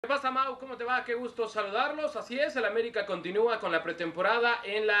¿Qué pasa, Mau? ¿Cómo te va? Qué gusto saludarlos. Así es, el América continúa con la pretemporada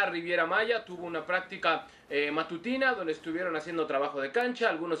en la Riviera Maya. Tuvo una práctica matutina donde estuvieron haciendo trabajo de cancha,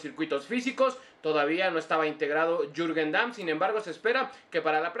 algunos circuitos físicos. Todavía no estaba integrado Jürgen Damm. Sin embargo, se espera que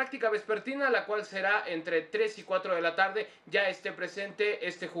para la práctica vespertina, la cual será entre 3 y 4 de la tarde, ya esté presente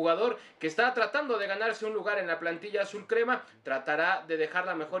este jugador que está tratando de ganarse un lugar en la plantilla azul crema. Tratará de dejar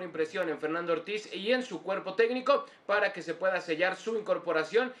la mejor impresión en Fernando Ortiz y en su cuerpo técnico para que se pueda sellar su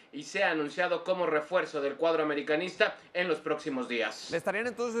incorporación y sea anunciado como refuerzo del cuadro americanista en los próximos días. Le estarían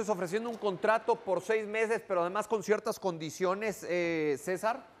entonces ofreciendo un contrato por 6 meses, pero además con ciertas condiciones,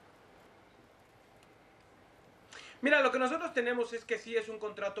 César. Mira, lo que nosotros tenemos es que sí es un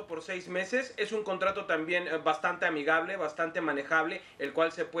contrato por 6 meses, es un contrato también bastante amigable, bastante manejable, el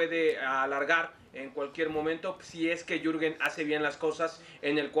cual se puede alargar en cualquier momento si es que Jürgen hace bien las cosas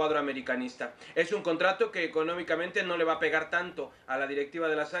en el cuadro americanista. Es un contrato que económicamente no le va a pegar tanto a la directiva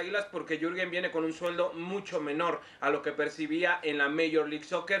de las Águilas porque Jürgen viene con un sueldo mucho menor a lo que percibía en la Major League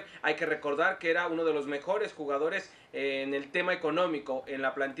Soccer. Hay que recordar que era uno de los mejores jugadores en el tema económico en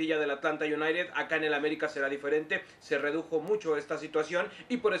la plantilla del Atlanta United. Acá en el América será diferente, se redujo mucho esta situación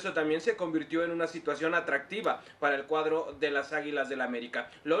y por eso también se convirtió en una situación atractiva para el cuadro de las Águilas del América.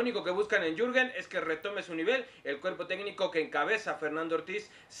 Lo único que buscan en Jürgen es que retome su nivel. El cuerpo técnico que encabeza Fernando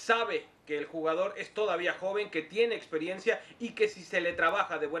Ortiz sabe que el jugador es todavía joven, que tiene experiencia y que si se le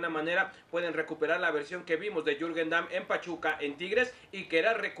trabaja de buena manera pueden recuperar la versión que vimos de Jürgen Damm en Pachuca, en Tigres, y que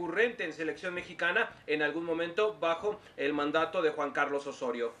era recurrente en selección mexicana en algún momento bajo el mandato de Juan Carlos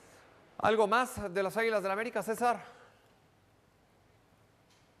Osorio. ¿Algo más de las Águilas del la América, César?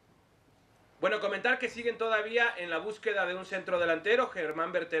 Bueno, comentar que siguen todavía en la búsqueda de un centro delantero.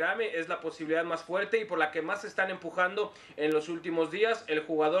 Germán Berterame es la posibilidad más fuerte y por la que más se están empujando en los últimos días. El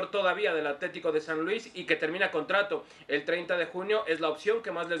jugador todavía del Atlético de San Luis y que termina contrato el 30 de junio es la opción que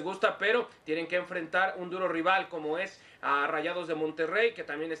más les gusta, pero tienen que enfrentar un duro rival como es a Rayados de Monterrey, que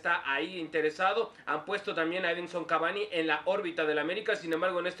también está ahí interesado. Han puesto también a Edinson Cavani en la órbita del América. Sin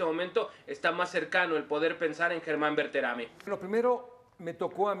embargo, en este momento está más cercano el poder pensar en Germán Berterame. Lo primero, me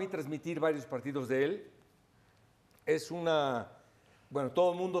tocó a mí transmitir varios partidos de él. Es una, bueno,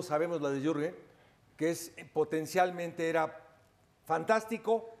 todo el mundo sabemos la de Jürgen, que es potencialmente era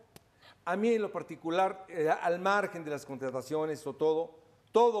fantástico. A mí en lo particular, al margen de las contrataciones o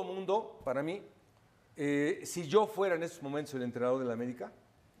todo mundo, para mí, si yo fuera en estos momentos el entrenador de la América,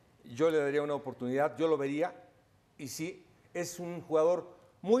 yo le daría una oportunidad, yo lo vería, y sí, es un jugador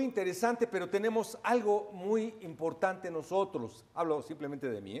muy interesante, pero tenemos algo muy importante nosotros. Hablo simplemente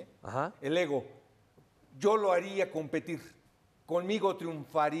de mí, Ajá. El ego. Yo lo haría competir. Conmigo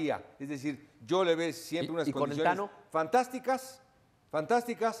triunfaría. Es decir, yo le veo siempre unas condiciones fantásticas.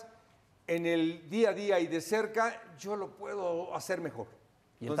 En el día a día y de cerca, yo lo puedo hacer mejor.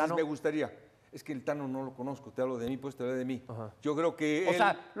 ¿Y el Entonces Tano? me gustaría. Es que el Tano no lo conozco. Te hablo de mí, pues te hablo de mí. Ajá. Yo creo que O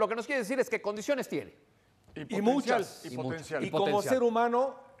sea, lo que nos quiere decir es que condiciones tiene. Y muchas. Y potencial. Y como ser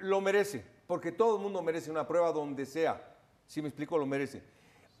humano lo merece, porque todo el mundo merece una prueba donde sea. Si me explico, lo merece.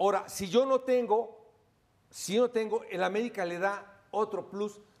 Ahora, si no tengo, el América le da otro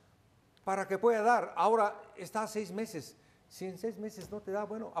plus para que pueda dar. Ahora está a 6 meses. Si en 6 meses no te da,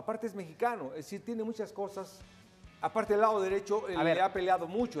 bueno, aparte es mexicano, es decir, tiene muchas cosas. Aparte del lado derecho, le ha peleado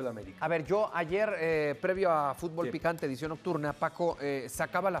mucho el América. A ver, yo ayer, previo a Futbol Picante, edición nocturna, Paco,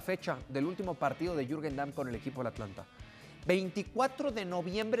 sacaba la fecha del último partido de Jürgen Damm con el equipo del Atlanta. 24 de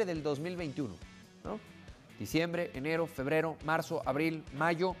noviembre del 2021, ¿no? Diciembre, enero, febrero, marzo, abril,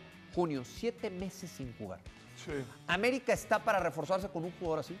 mayo, junio. 7 meses sin jugar. Sí. ¿América está para reforzarse con un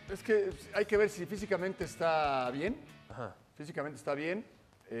jugador así? Es que hay que ver si físicamente está bien. Ajá. Físicamente está bien.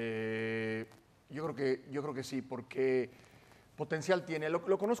 Yo creo que sí, porque potencial tiene.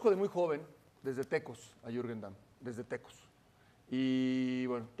 Lo conozco de muy joven, desde Tecos, a Jürgen Damm, desde Tecos. Y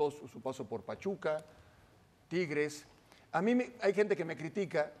bueno, todo su paso por Pachuca, Tigres. A mí hay gente que me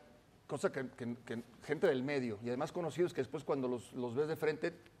critica, cosa que gente del medio, y además conocidos que después cuando los ves de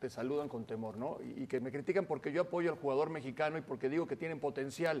frente te saludan con temor, ¿no? Y que me critican porque yo apoyo al jugador mexicano y porque digo que tienen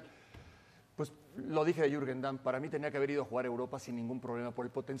potencial. Pues lo dije de Jürgen Damm, para mí tenía que haber ido a jugar a Europa sin ningún problema por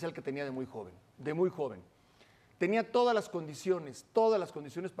el potencial que tenía de muy joven, Tenía todas las condiciones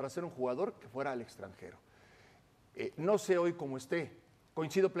para ser un jugador que fuera al extranjero. No sé hoy cómo esté,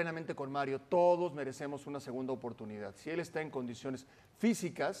 coincido plenamente con Mario, todos merecemos una segunda oportunidad. Si él está en condiciones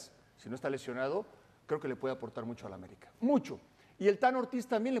físicas, si no está lesionado, creo que le puede aportar mucho a la América, mucho. Y el Tano Ortiz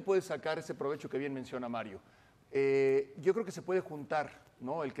también le puede sacar ese provecho que bien menciona Mario. Yo creo que se puede juntar,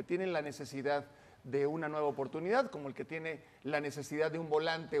 ¿no? El que tiene la necesidad de una nueva oportunidad, como el que tiene la necesidad de un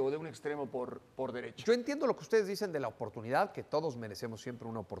volante o de un extremo por derecha. Yo entiendo lo que ustedes dicen de la oportunidad, que todos merecemos siempre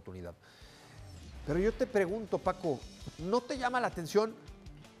una oportunidad. Pero yo te pregunto, Paco, ¿no te llama la atención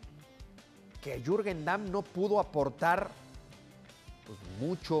que Jürgen Damm no pudo aportar pues,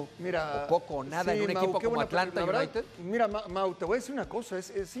 mucho, o poco, o nada en un equipo como Atlanta United? Mira, Mau, te voy a decir una cosa,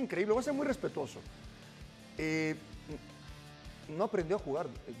 es increíble, voy a ser muy respetuoso. No aprendió a jugar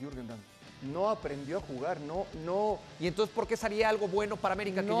Jürgen Damm. No aprendió a jugar, no. ¿Y entonces por qué sería algo bueno para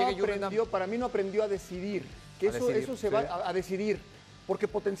América que llegue Jürgen Damm? Para mí no aprendió a decidir. Que eso se va a decidir. Porque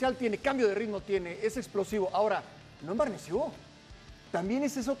potencial tiene, cambio de ritmo tiene, es explosivo. Ahora, no embarneció. También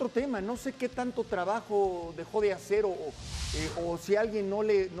ese es otro tema. No sé qué tanto trabajo dejó de hacer o si alguien no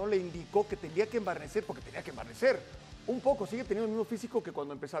le indicó que tenía que embarnecer, porque tenía que embarnecer. Un poco, sigue teniendo el mismo físico que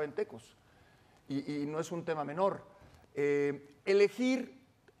cuando empezaba en Tecos. Y no es un tema menor. Elegir,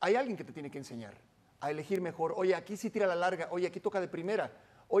 hay alguien que te tiene que enseñar a elegir mejor. Oye, aquí sí tira la larga, oye, aquí toca de primera.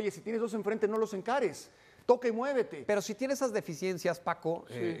 Oye, si tienes dos enfrente, no los encares. Toca y muévete. Pero si tiene esas deficiencias, Paco,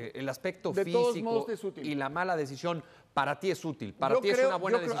 sí. El aspecto de físico todos modos es útil. Y la mala decisión, para ti es útil. Para ti es una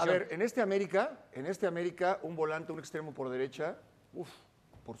buena decisión. A ver, en este América, un volante, un extremo por derecha,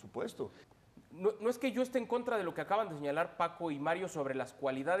 por supuesto. No es que yo esté en contra de lo que acaban de señalar Paco y Mario sobre las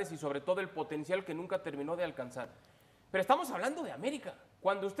cualidades y sobre todo el potencial que nunca terminó de alcanzar. Pero estamos hablando de América.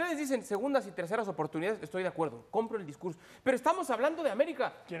 Cuando ustedes dicen segundas y terceras oportunidades, estoy de acuerdo, compro el discurso. Pero estamos hablando de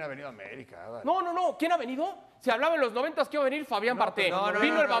América. ¿Quién ha venido a América? Vale. No. ¿Quién ha venido? Se hablaba en los 90 que iba a venir Fabián Barté.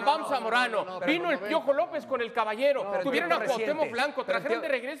 Vino el Bambam Zamorano. Vino el Piojo López con el Caballero. Tuvieron a Cuauhtémoc Blanco. Trajeron de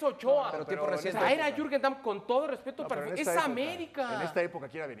regreso a Ochoa. Traer a Jürgen Damm, con todo respeto, es América. En esta época,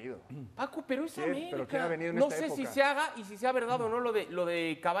 ¿quién ha venido? Paco, pero es América. ¿Pero quién ha venido en no esta sé época? si se haga y si sea verdad o no lo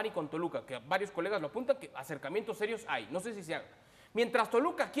de Cavani con Toluca, que varios colegas lo apuntan, que acercamientos serios hay. No sé si se haga. Mientras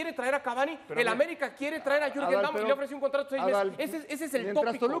Toluca quiere traer a Cavani, América quiere traer a Jürgen Damm y le ofrece un contrato de 6 meses. Ese es el tópico.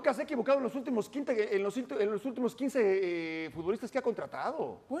 Mientras Toluca se ha equivocado en los últimos 15 futbolistas que ha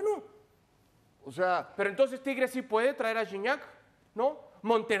contratado. Bueno. O sea... Pero entonces Tigres sí puede traer a Gignac, ¿no?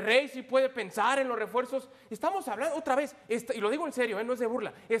 Monterrey sí puede pensar en los refuerzos. Estamos hablando, otra vez, y lo digo en serio, no es de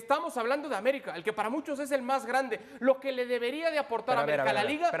burla, estamos hablando de América, el que para muchos es el más grande, lo que le debería de aportar a América a la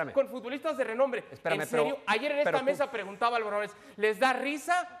Liga con futbolistas de renombre. En serio, ayer en esta mesa preguntaba Álvaro Morales, ¿les da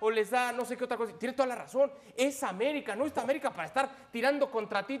risa o les da no sé qué otra cosa? Tiene toda la razón, es América, no está América para estar tirando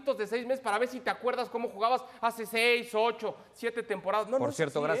contratitos de 6 meses para ver si te acuerdas cómo jugabas hace 6, 8, 7 temporadas. No, por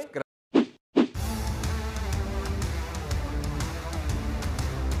cierto, gracias.